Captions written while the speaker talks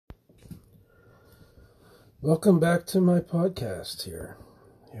Welcome back to my podcast here.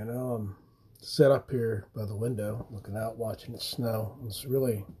 I'm set up here by the window, looking out, watching it snow. It's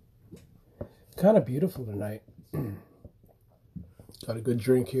really kind of beautiful tonight. Got a good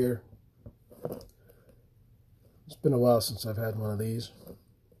drink here. It's been a while since I've had one of these.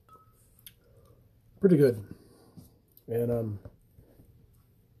 Pretty good. And I'm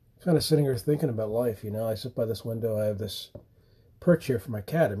kind of sitting here thinking about life. I sit by this window. I have this perch here for my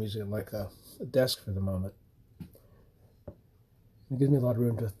cat. I'm using it like a desk for the moment. It gives me a lot of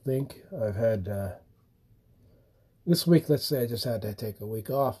room to think. I've had, this week, let's say I just had to take a week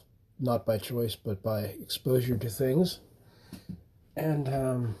off, not by choice, but by exposure to things. And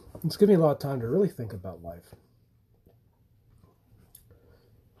it's given me a lot of time to really think about life.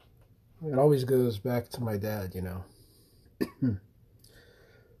 It always goes back to my dad, I'm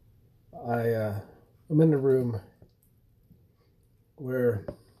in the room where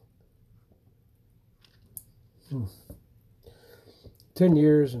 10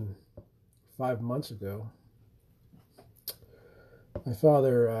 years and 5 months ago, my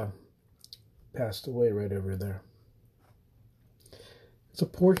father passed away right over there. It's a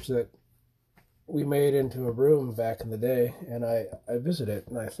porch that we made into a room back in the day, and I visit it,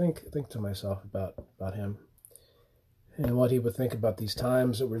 and I think to myself about him and what he would think about these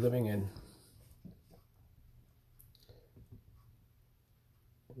times that we're living in.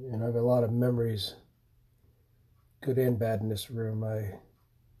 And I have a lot of memories, good and bad, in this room. I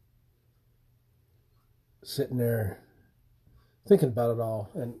sitting there thinking about it all.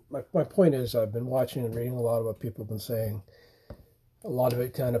 And my point is, I've been watching and reading a lot of what people have been saying. A lot of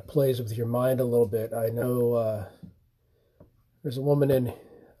it kind of plays with your mind a little bit. I know there's a woman in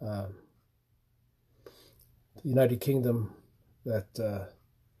the United Kingdom that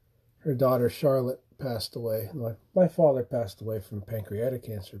her daughter Charlotte passed away. My father passed away from pancreatic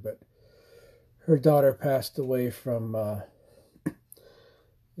cancer, but her daughter passed away from a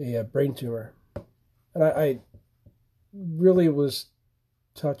brain tumor. And I really was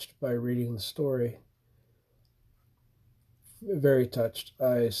touched by reading the story. Very touched.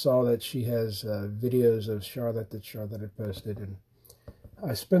 I saw that she has videos of Charlotte that Charlotte had posted, and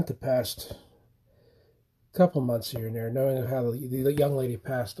I spent the past couple months here and there knowing how the young lady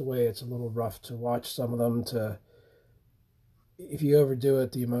passed away. It's a little rough to watch some of them. If you overdo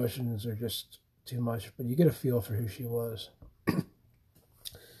it, the emotions are just too much, but you get a feel for who she was.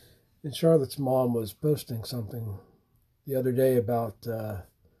 And Charlotte's mom was posting something the other day about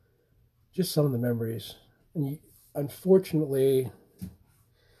just some of the memories. And unfortunately,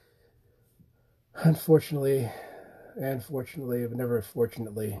 but never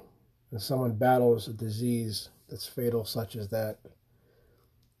fortunately, when someone battles a disease that's fatal such as that,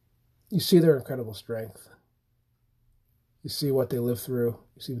 you see their incredible strength. You see what they live through.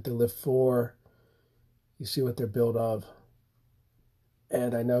 You see what they live for. You see what they're built of.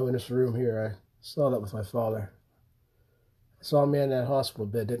 And I know in this room here, I saw that with my father. I saw a man in that hospital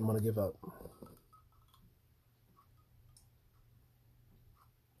bed, didn't want to give up.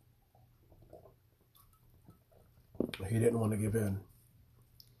 He didn't want to give in.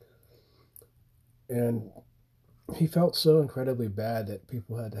 And he felt so incredibly bad that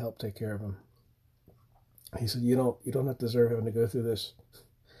people had to help take care of him. He said, you don't have to deserve having to go through this.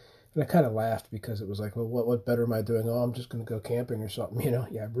 And I kind of laughed because it was like, well, what better am I doing? Oh, I'm just going to go camping or something,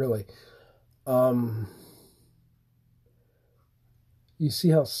 Yeah, really. You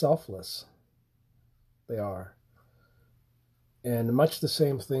see how selfless they are. And much the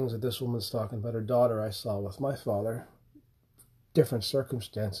same things that this woman's talking about her daughter I saw with my father. Different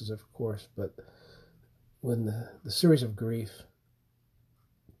circumstances, of course, but when the series of grief,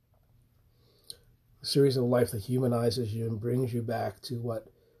 the series of life that humanizes you and brings you back to what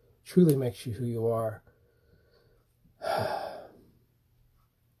truly makes you who you are, it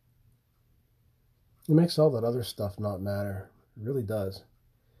makes all that other stuff not matter. It really does.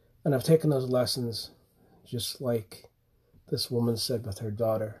 And I've taken those lessons just like this woman said with her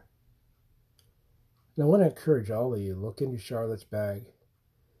daughter. And I want to encourage all of you, look into Charlotte's bag.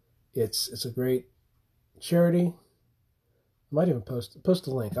 It's a great charity. I might even post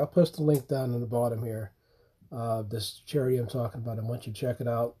a link. I'll post a link down in the bottom here. This charity I'm talking about. I want you to check it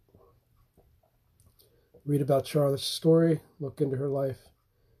out. Read about Charlotte's story. Look into her life.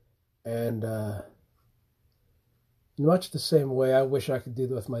 And in much the same way, I wish I could do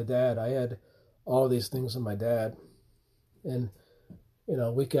that with my dad. I had all these things in my dad. And,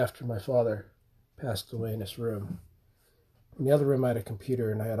 a week after my father passed away in this room, in the other room I had a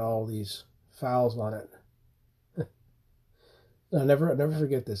computer and I had all these files on it. And I'll never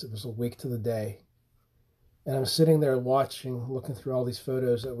forget this. It was a week to the day. And I'm sitting there watching, looking through all these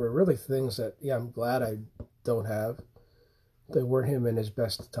photos that were really things that, I'm glad I don't have. They weren't him in his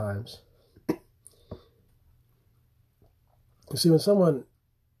best times. You see, when someone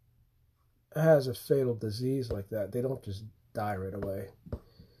has a fatal disease like that, they don't just die right away.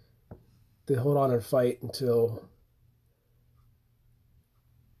 They hold on and fight until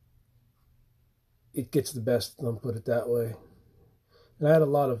it gets the best of them, put it that way. And I had a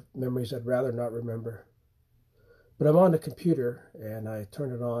lot of memories I'd rather not remember. But I'm on the computer, and I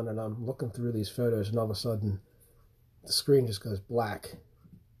turn it on, and I'm looking through these photos, and all of a sudden, the screen just goes black.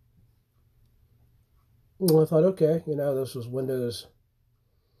 And I thought, okay, this was Windows,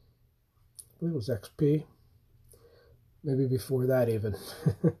 I believe it was XP, maybe before that even.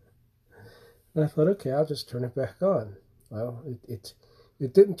 And I thought, okay, I'll just turn it back on. Well,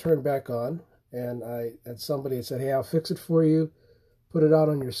 it didn't turn back on, and I had somebody that said, hey, I'll fix it for you, put it out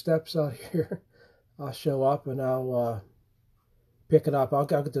on your steps out here. I'll show up, and I'll pick it up. I'll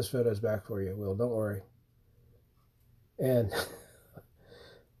get those photos back for you, Will, don't worry. And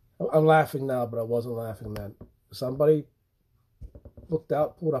I'm laughing now, but I wasn't laughing then. Somebody looked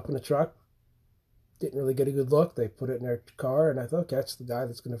out, pulled up in the truck, didn't really get a good look. They put it in their car, and I thought, okay, that's the guy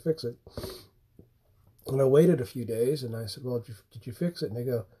that's going to fix it. And I waited a few days, and I said, well, did you fix it? And they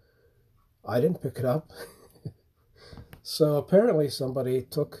go, I didn't pick it up. So apparently somebody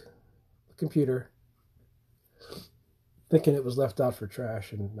took the computer, thinking it was left out for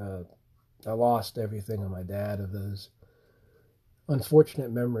trash, and I lost everything on my dad of those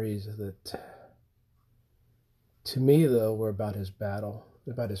unfortunate memories that, to me, though, were about his battle,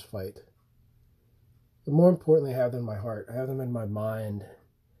 about his fight. But more importantly, I have them in my heart. I have them in my mind,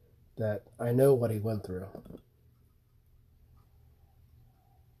 that I know what he went through.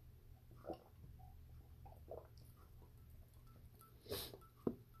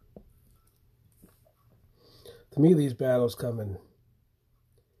 To me, these battles come in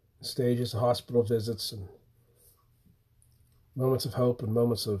stages, hospital visits, and moments of hope, and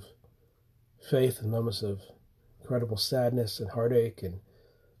moments of faith, and moments of incredible sadness and heartache, and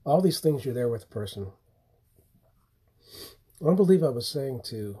all these things you're there with a person. I believe I was saying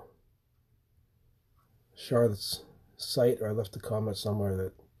to Charlotte's site, or I left a comment somewhere,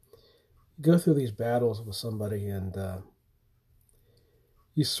 that you go through these battles with somebody, and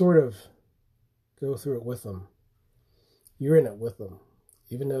you sort of go through it with them. You're in it with them,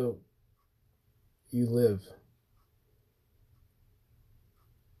 even though you live.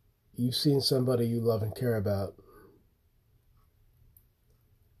 You've seen somebody you love and care about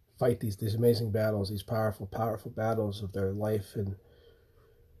fight these amazing battles, these powerful battles of their life, and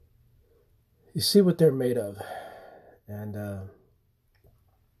you see what they're made of. And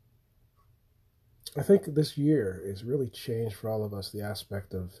I think this year has really changed for all of us the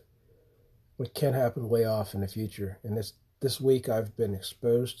aspect of what can happen way off in the future. And this week I've been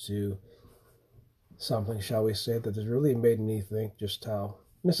exposed to something, shall we say, that has really made me think just how,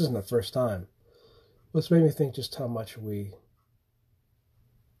 and this isn't the first time, but it's made me think just how much we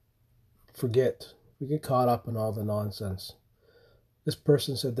forget. We get caught up in all the nonsense. This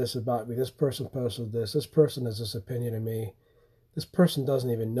person said this about me. This person posted this. This person has this opinion of me. This person doesn't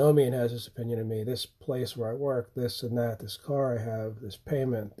even know me and has this opinion of me. This place where I work, this and that, this car I have, this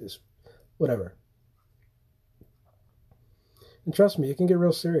payment, this whatever. And trust me, it can get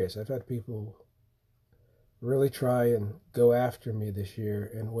real serious. I've had people really try and go after me this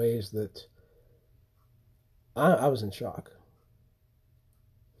year in ways that I was in shock.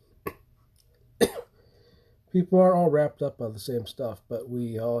 People aren't all wrapped up by the same stuff, but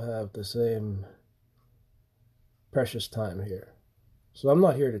we all have the same precious time here. So I'm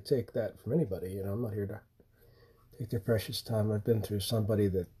not here to take that from anybody. I'm not here to take their precious time. I've been through somebody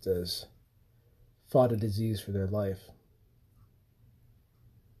that has fought a disease for their life.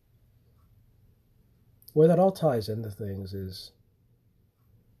 Where that all ties into things is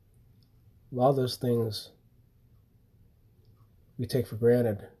a lot of those things we take for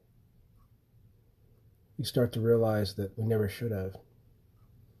granted, you start to realize that we never should have.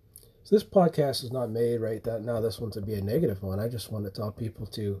 So this podcast is not made right now this one to be a negative one. I just want to tell people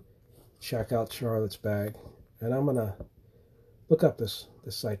to check out Charlotte's Bag. And I'm going to look up this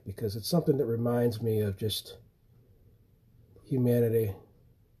site because it's something that reminds me of just humanity.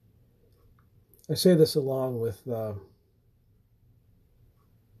 I say this along with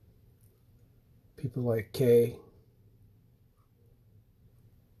people like Kay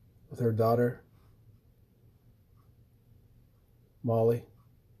with her daughter, Molly.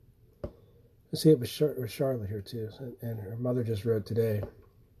 I see it with Charlotte here too, and her mother just wrote today.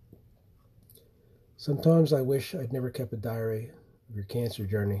 Sometimes I wish I'd never kept a diary of your cancer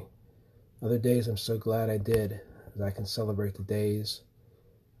journey. Other days I'm so glad I did, as I can celebrate the days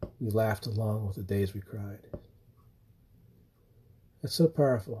We laughed along with the days we cried. It's so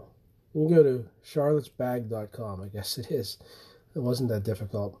powerful. You can go to charlottesbag.com, I guess it is. It wasn't that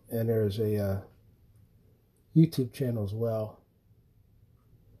difficult. And there's a YouTube channel as well.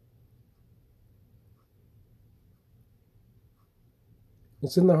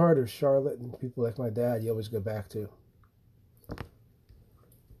 It's in the heart of Charlotte, and people like my dad, you always go back to.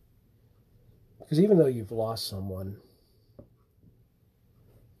 Because even though you've lost someone,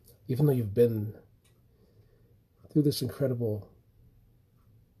 even though you've been through this incredible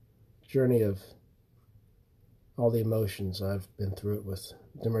journey of all the emotions, I've been through it with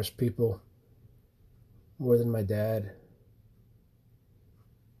numerous people, more than my dad,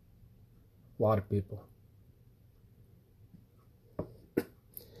 a lot of people.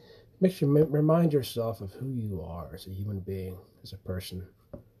 Makes you remind yourself of who you are as a human being, as a person.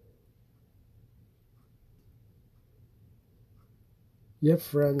 You have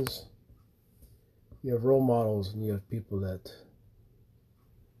friends, you have role models, and you have people that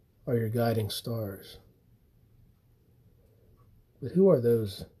are your guiding stars. But who are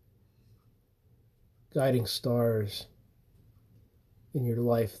those guiding stars in your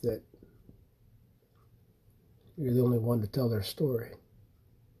life that you're the only one to tell their story?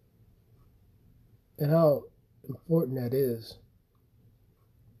 And how important that is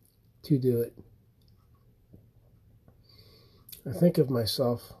to do it. I think of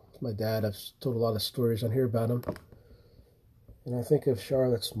myself, my dad, I've told a lot of stories on here about him. And I think of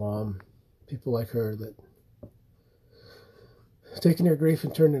Charlotte's mom, people like her that have taken their grief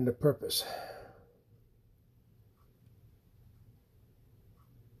and turned it into purpose.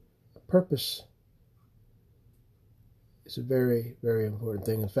 Purpose is a very, very important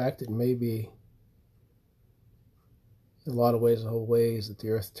thing. In fact, it may be, in a lot of ways, the whole ways that the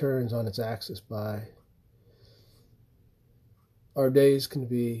earth turns on its axis by. Our days can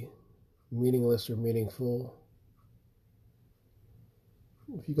be meaningless or meaningful.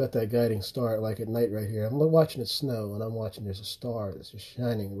 If you got that guiding star, like at night right here, I'm watching it snow, and I'm watching there's a star that's just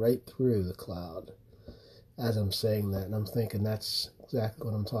shining right through the cloud as I'm saying that, and I'm thinking that's exactly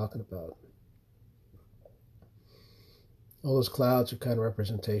what I'm talking about. All those clouds are kind of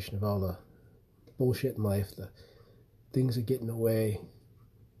representation of all the bullshit in life, the things that get in the way.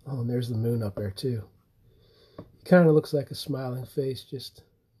 Oh, and there's the moon up there too. It kind of looks like a smiling face just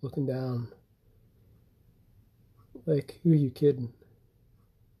looking down. Like, who are you kidding?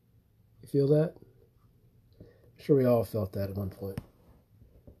 You feel that? I'm sure we all felt that at one point.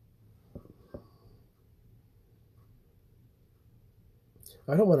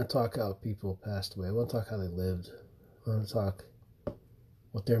 I don't want to talk how people passed away. I want to talk how they lived. I want to talk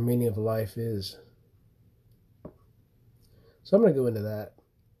what their meaning of life is. So I'm going to go into that.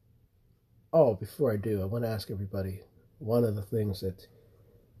 Oh, before I do, I want to ask everybody one of the things that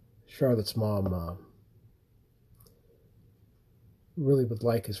Charlotte's mom really would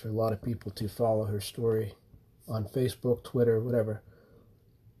like is for a lot of people to follow her story on Facebook, Twitter, whatever.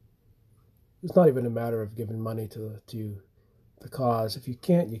 It's not even a matter of giving money to the cause. If you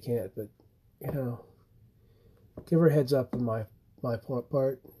can't, you can't. But, you know, give her a heads up on my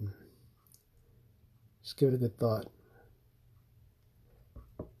part. Just give it a good thought.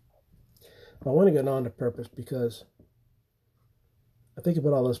 I want to get on to purpose because I think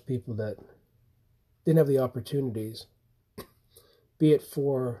about all those people that didn't have the opportunities, be it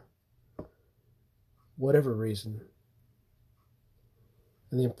for whatever reason,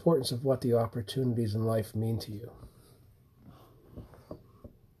 and the importance of what the opportunities in life mean to you.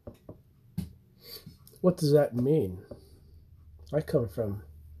 What does that mean? I come from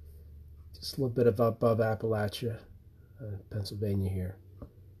just a little bit above Appalachia, Pennsylvania here.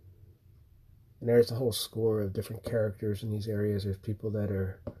 And there's a whole score of different characters in these areas. There's people that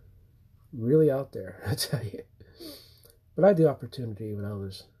are really out there, I tell you. But I had the opportunity when I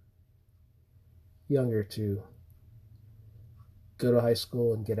was younger to go to high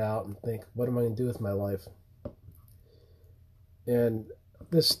school and get out and think, what am I going to do with my life? And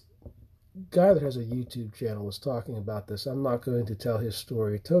this guy that has a YouTube channel was talking about this. I'm not going to tell his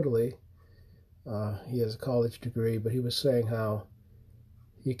story totally. He has a college degree, but he was saying how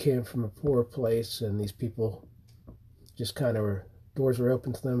he came from a poor place, and these people just kind of doors were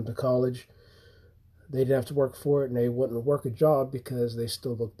open to them to college. They didn't have to work for it, and they wouldn't work a job because they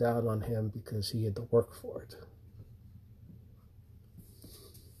still looked down on him because he had to work for it.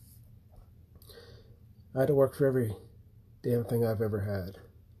 I had to work for every damn thing I've ever had.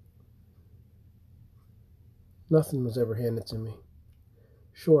 Nothing was ever handed to me.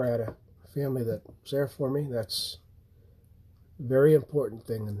 Sure, I had a family that was there for me. That's a very important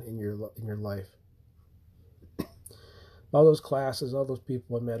thing in your life. All those classes, all those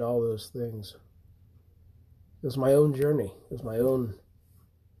people I met, all those things. It was my own journey. It was my own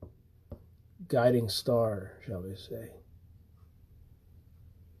guiding star, shall we say.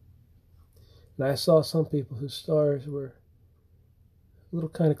 And I saw some people whose stars were a little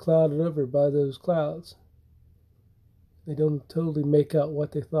kind of clouded over by those clouds. They don't totally make out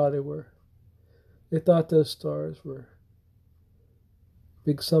what they thought they were. They thought those stars were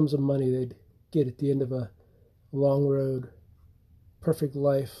big sums of money they'd get at the end of a long road, perfect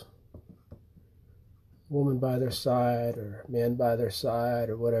life, woman by their side or man by their side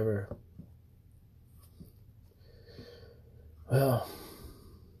or whatever. Well,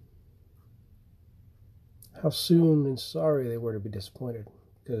 how soon and sorry they were to be disappointed,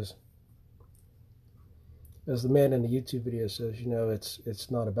 because as the man in the YouTube video says,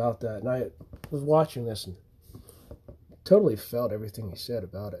 it's not about that. And I was watching this and totally felt everything he said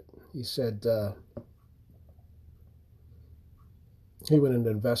about it. He said he went into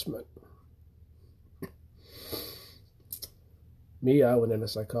investment. Me, I went into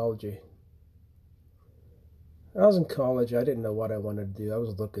psychology. I was in college. I didn't know what I wanted to do. I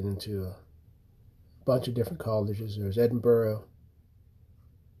was looking into a bunch of different colleges. There was Edinburgh.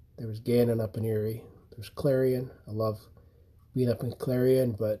 There was Gannon up in Erie. There was Clarion. I love being up in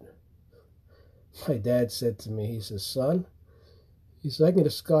Clarion, but my dad said to me, he says, son, he says, I can get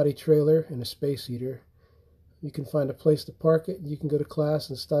a Scotty trailer and a space heater. You can find a place to park it, and you can go to class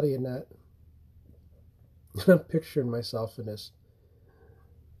and study in that. And I'm picturing myself in this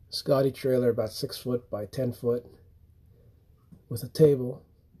Scotty trailer, about 6 foot by 10 foot, with a table,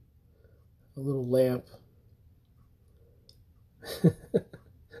 a little lamp,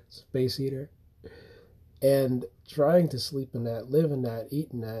 space heater, and trying to sleep in that, live in that, eat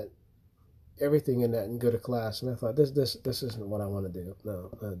in that, everything in that, and go to class. And I thought, this isn't what I want to do. No,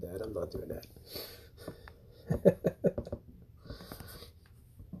 Dad, I'm not doing that.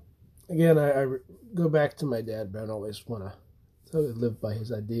 Again, I go back to my dad, but I don't always want to totally live by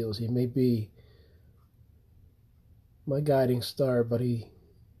his ideals. He may be my guiding star, but he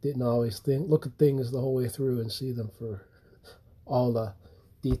didn't always look at things the whole way through and see them for all the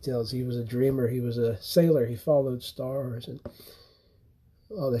details. He was a dreamer. He was a sailor. He followed stars, and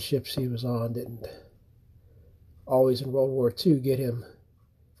all the ships he was on didn't always in World War II get him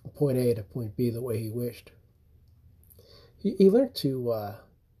from point A to point B the way he wished. He learned to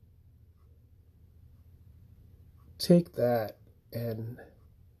take that and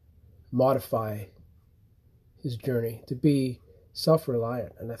modify his journey to be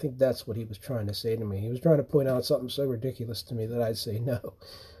self-reliant. And I think that's what he was trying to say to me. He was trying to point out something so ridiculous to me that I'd say no.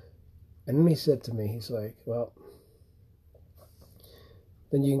 And then he said to me, he's like, well,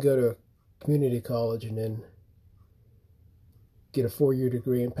 then you can go to community college and then get a 4-year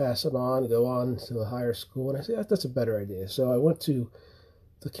degree and pass it on, go on to a higher school. And I said, that's a better idea. So I went to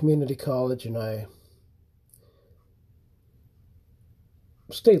the community college, and I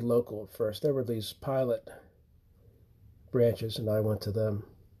stayed local at first. There were these pilot branches, and I went to them.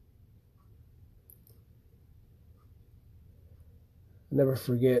 I'll never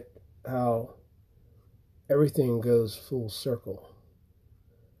forget how everything goes full circle.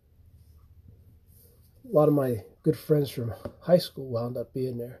 A lot of my good friends from high school wound up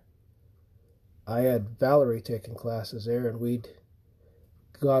being there. I had Valerie taking classes there, and we'd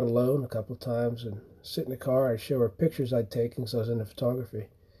go out alone a couple of times and sit in the car. I'd show her pictures I'd taken because I was into photography.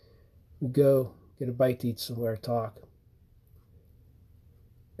 We'd go get a bite to eat somewhere, talk.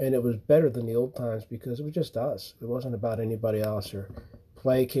 And it was better than the old times because it was just us. It wasn't about anybody else or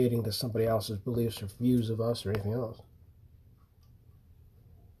placating to somebody else's beliefs or views of us or anything else.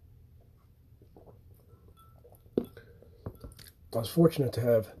 I was fortunate to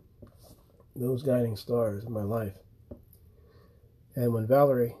have those guiding stars in my life. And when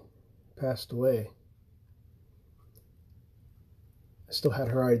Valerie passed away, I still had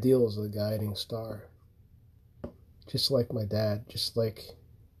her ideals as a guiding star. Just like my dad, just like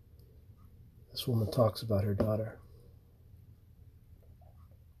this woman talks about her daughter.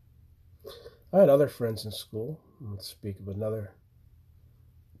 I had other friends in school. Let's speak of another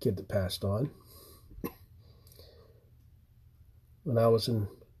kid that passed on. When I was in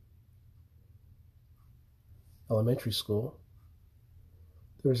elementary school,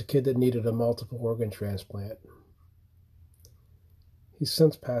 there was a kid that needed a multiple organ transplant. He's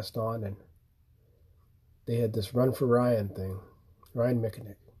since passed on, and they had this Run for Ryan thing, Ryan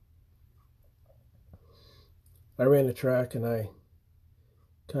Mickenick. I ran the track, and I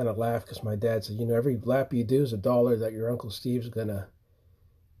kind of laughed because my dad said, every lap you do is $1 that your Uncle Steve's going to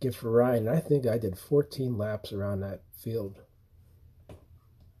give for Ryan. And I think I did 14 laps around that field.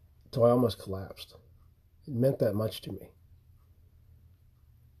 So I almost collapsed. It meant that much to me.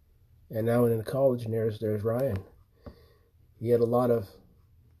 And now in college, and there's Ryan. He had a lot of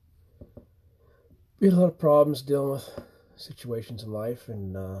problems dealing with situations in life,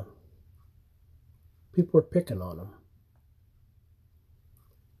 and people were picking on him.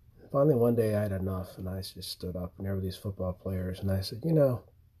 Finally, one day I had enough, and I just stood up, and there were these football players, and I said,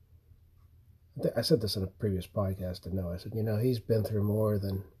 I said this in a previous podcast, I said, he's been through more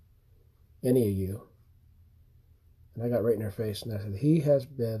than any of you. And I got right in their face, and I said, he has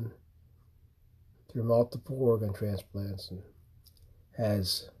been through multiple organ transplants and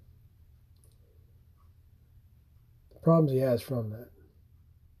has the problems he has from that.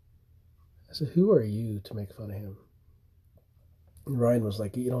 I said, who are you to make fun of him? And Ryan was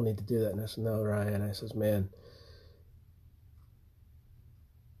like, you don't need to do that. And I said, no, Ryan. I says, man,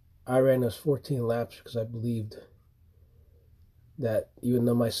 I ran those 14 laps because I believed that even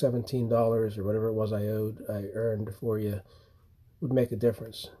though my $17 or whatever it was I earned for you would make a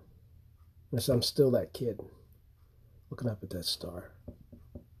difference. And I said, I'm still that kid looking up at that star.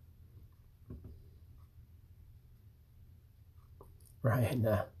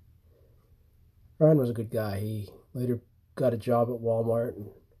 Ryan was a good guy. He later got a job at Walmart, and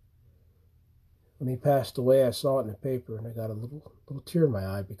when he passed away, I saw it in the paper, and I got a little tear in my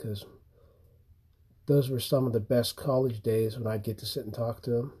eye, because those were some of the best college days when I'd get to sit and talk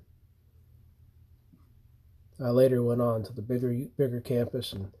to him. I later went on to the bigger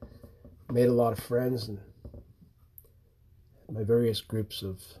campus and made a lot of friends, and my various groups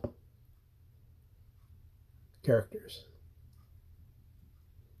of characters.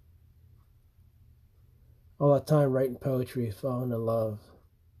 All that time writing poetry, falling in love,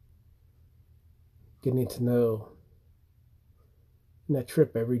 getting to know, and that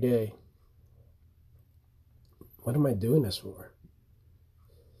trip every day. What am I doing this for?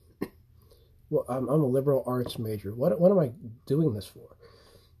 Well, I'm a liberal arts major. What am I doing this for?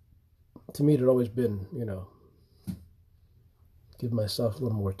 To me, it had always been, give myself a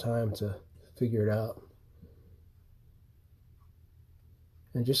little more time to figure it out.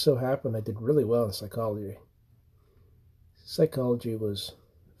 And just so happened I did really well in psychology. Psychology was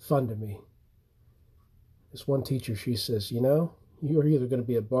fun to me. This one teacher, she says, you're either going to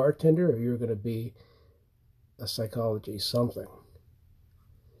be a bartender or you're going to be a psychology something.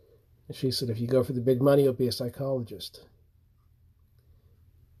 And she said, if you go for the big money, you'll be a psychologist.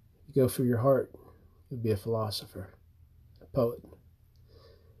 If you go for your heart, you'll be a philosopher, a poet.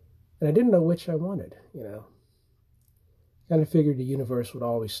 And I didn't know which I wanted, Kind of figured the universe would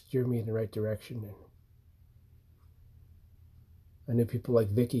always steer me in the right direction. And I knew people like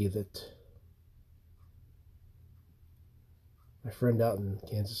Vicky, that my friend out in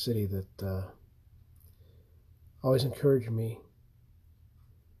Kansas City, that always encouraged me.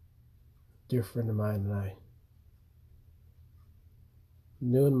 Dear friend of mine, and I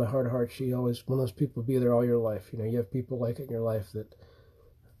knew in my heart of hearts, she always, one of those people, be there all your life. You have people like it in your life, that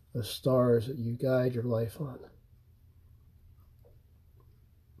the stars that you guide your life on.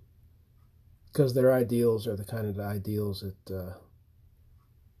 Because their ideals are the kind of ideals that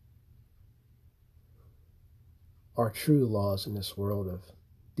are true laws in this world of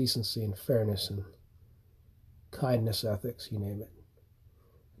decency and fairness and kindness, ethics, you name it.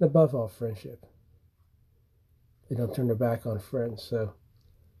 And above all, friendship. They don't turn their back on friends. So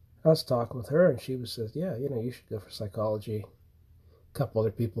I was talking with her, and she says, yeah, you should go for psychology. A couple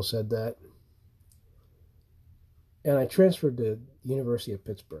other people said that. And I transferred to the University of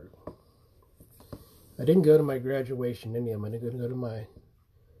Pittsburgh. I didn't go to my graduation in Indiana. I didn't go to my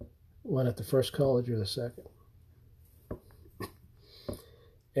one at the first college or the second.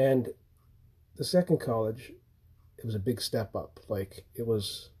 And the second college, it was a big step up. Like, it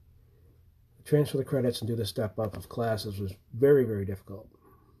was, transfer the credits and do the step up of classes was very, very difficult.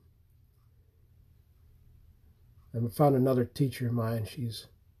 I found another teacher of mine. She's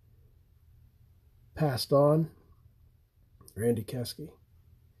passed on, Randy Keskey.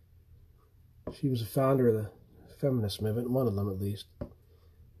 She was a founder of the feminist movement, one of them at least.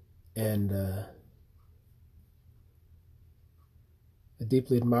 And I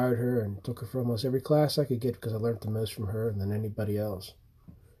deeply admired her and took her for almost every class I could get, because I learned the most from her than anybody else.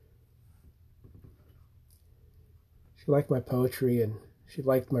 She liked my poetry, and she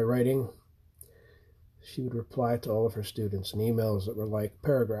liked my writing. She would reply to all of her students in emails that were like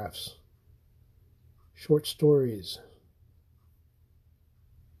paragraphs, short stories,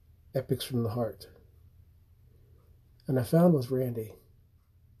 epics from the heart. And I found with Randy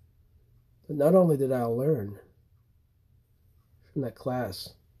that not only did I learn from that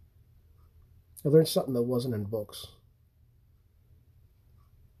class, I learned something that wasn't in books.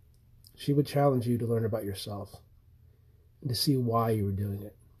 She would challenge you to learn about yourself and to see why you were doing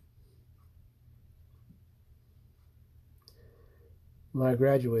it. When I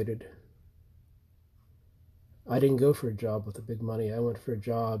graduated, I didn't go for a job with the big money. I went for a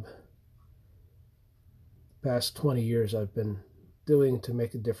job the past 20 years I've been doing to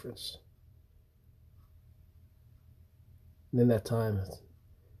make a difference. And in that time,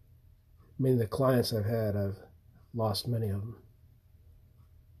 many of the clients I've had, I've lost many of them.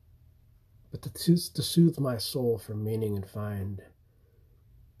 But to soothe my soul for meaning and find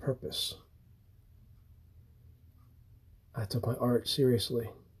purpose, I took my art seriously.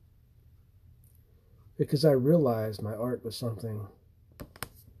 Because I realized my art was something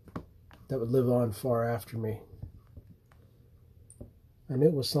that would live on far after me. And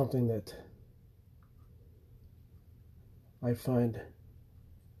it was something that I'd find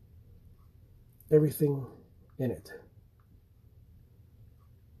everything in it.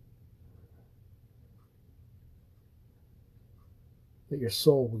 That your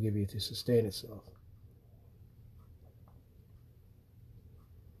soul will give you to sustain itself.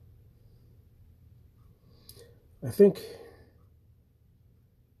 I think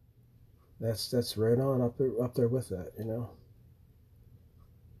that's right on up there with that, you know.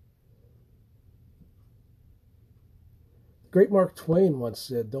 The great Mark Twain once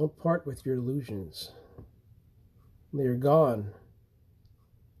said, "Don't part with your illusions. When you're gone,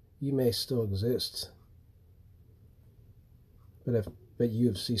 you may still exist, but you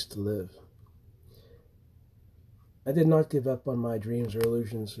have ceased to live." I did not give up on my dreams or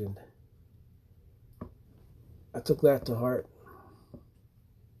illusions, and I took that to heart.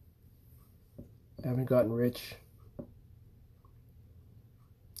 I haven't gotten rich.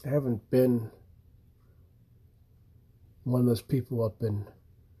 I haven't been one of those people up in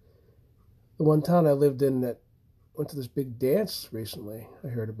the one town I lived in that went to this big dance recently. I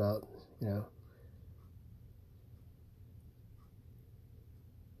heard about, you know.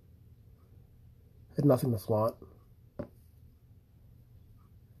 Had nothing to flaunt.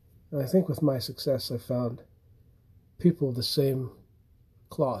 And I think with my success, I found people of the same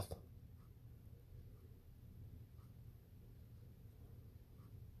cloth.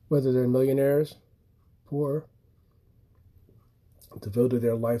 Whether they're millionaires, poor, devoted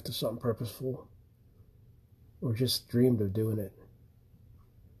their life to something purposeful, or just dreamed of doing it.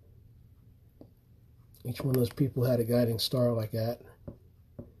 Each one of those people had a guiding star like that,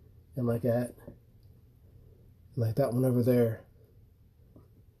 and like that, and like that one over there.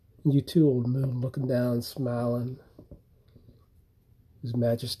 And you too, old moon, looking down, smiling. His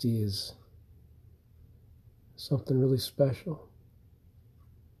Majesty is something really special.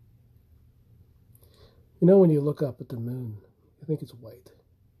 You know, when you look up at the moon, you think it's white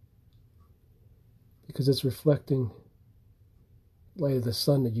because it's reflecting light of the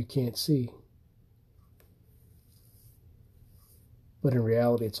sun that you can't see. But in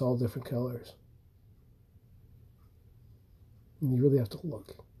reality, it's all different colors. And you really have to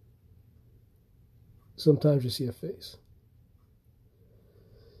look. Sometimes you see a face.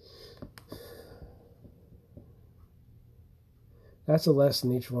 That's a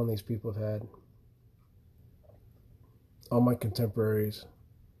lesson each one of these people have had. All my contemporaries.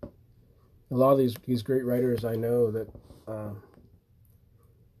 A lot of these great writers I know that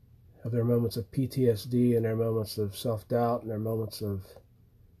have their moments of PTSD and their moments of self-doubt and their moments of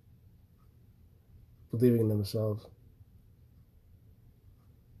believing in themselves.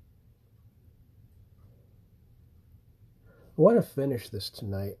 I want to finish this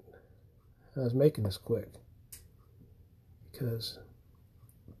tonight. I was making this quick because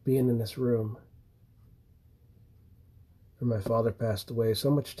being in this room where my father passed away, so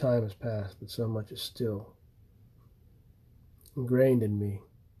much time has passed, but so much is still ingrained in me.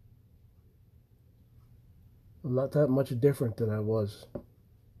 I'm not that much different than I was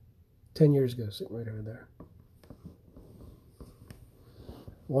 10 years ago, sitting right over there.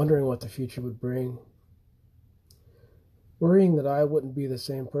 Wondering what the future would bring. Worrying that I wouldn't be the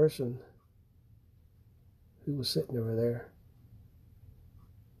same person who was sitting over there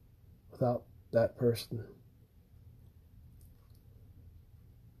without that person.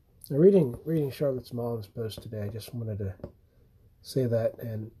 Now, reading Charlotte's mom's post today, I just wanted to say that,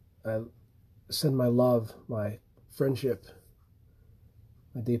 and I send my love, my friendship,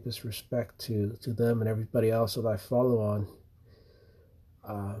 my deepest respect to them and everybody else that I follow on.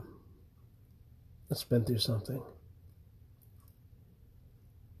 That's been through something.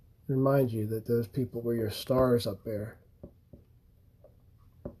 Remind you that those people were your stars up there.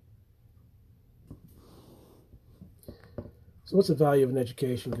 So what's the value of an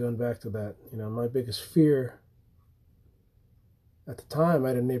education? Going back to that, you know, my biggest fear at the time, I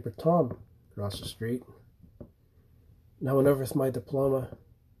had a neighbor, Tom, across the street. Now, went over with my diploma.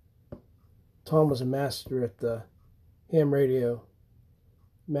 Tom was a master at the ham radio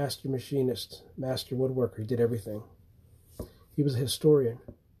master machinist, master woodworker. He did everything. He was a historian,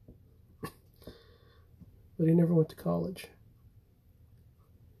 but he never went to college.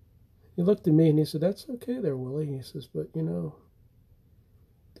 He looked at me and he said, "That's okay there, Willie." He says, "But don't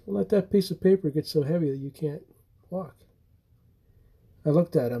let that piece of paper get so heavy that you can't walk." I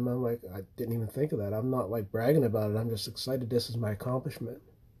looked at him. I'm like, I didn't even think of that. I'm not like bragging about it. I'm just excited. This is my accomplishment.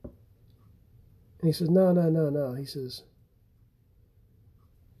 And he says, "No, no, no, no." He says,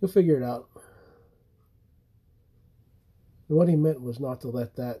 "You'll figure it out." And what he meant was not to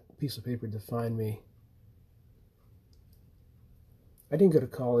let that piece of paper define me. I didn't go to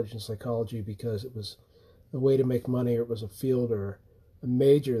college in psychology because it was a way to make money, or it was a field or a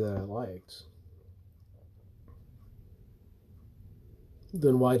major that I liked.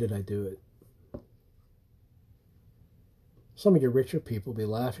 Then why did I do it? Some of your richer people be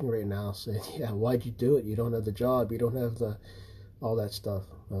laughing right now saying, "Yeah, why'd you do it? You don't have the job, you don't have all that stuff."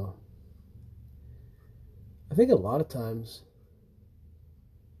 Well, I think a lot of times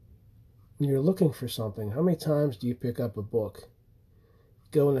when you're looking for something, how many times do you pick up a book?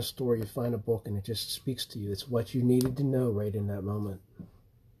 Go in a store, you find a book, and it just speaks to you. It's what you needed to know right in that moment.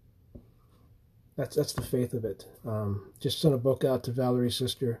 That's the faith of it. Just sent a book out to Valerie's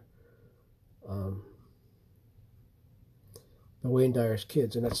sister, by Wayne Dyer's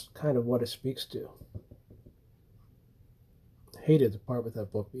Kids, and that's kind of what it speaks to. I hated to part with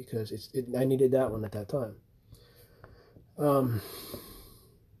that book because I needed that one at that time.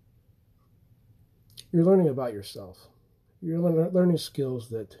 You're learning about yourself. You're learning skills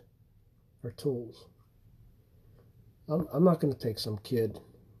that are tools. I'm not going to take some kid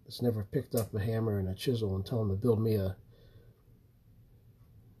that's never picked up a hammer and a chisel and tell him to build me a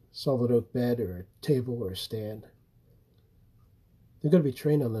solid oak bed or a table or a stand. They're going to be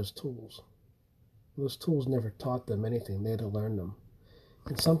trained on those tools. Those tools never taught them anything. They had to learn them.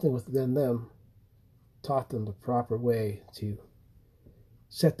 And something within them taught them the proper way to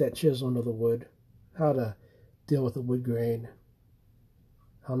set that chisel into the wood, how to deal with the wood grain,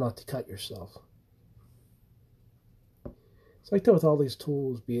 how not to cut yourself. It's like that with all these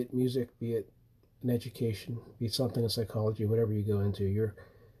tools, be it music, be it in education, be it something in psychology, whatever you go into. You're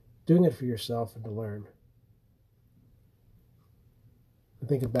doing it for yourself and to learn. I'm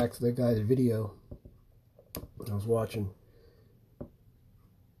thinking back to the guy's video I was watching.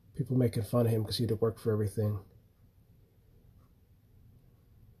 People making fun of him because he had to work for everything.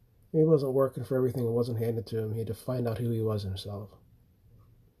 He wasn't working for everything. It wasn't handed to him. He had to find out who he was himself.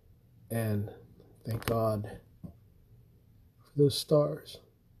 And thank God for those stars,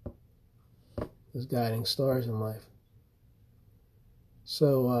 those guiding stars in life.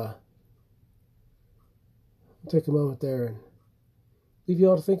 So I'll take a moment there and leave you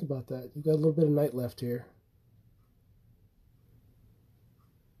all to think about that. You've got a little bit of night left here.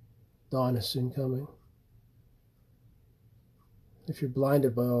 Dawn is soon coming. If you're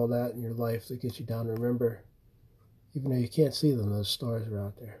blinded by all that in your life that gets you down, remember, even though you can't see them, those stars are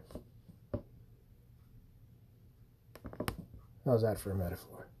out there. How's that for a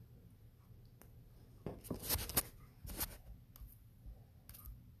metaphor?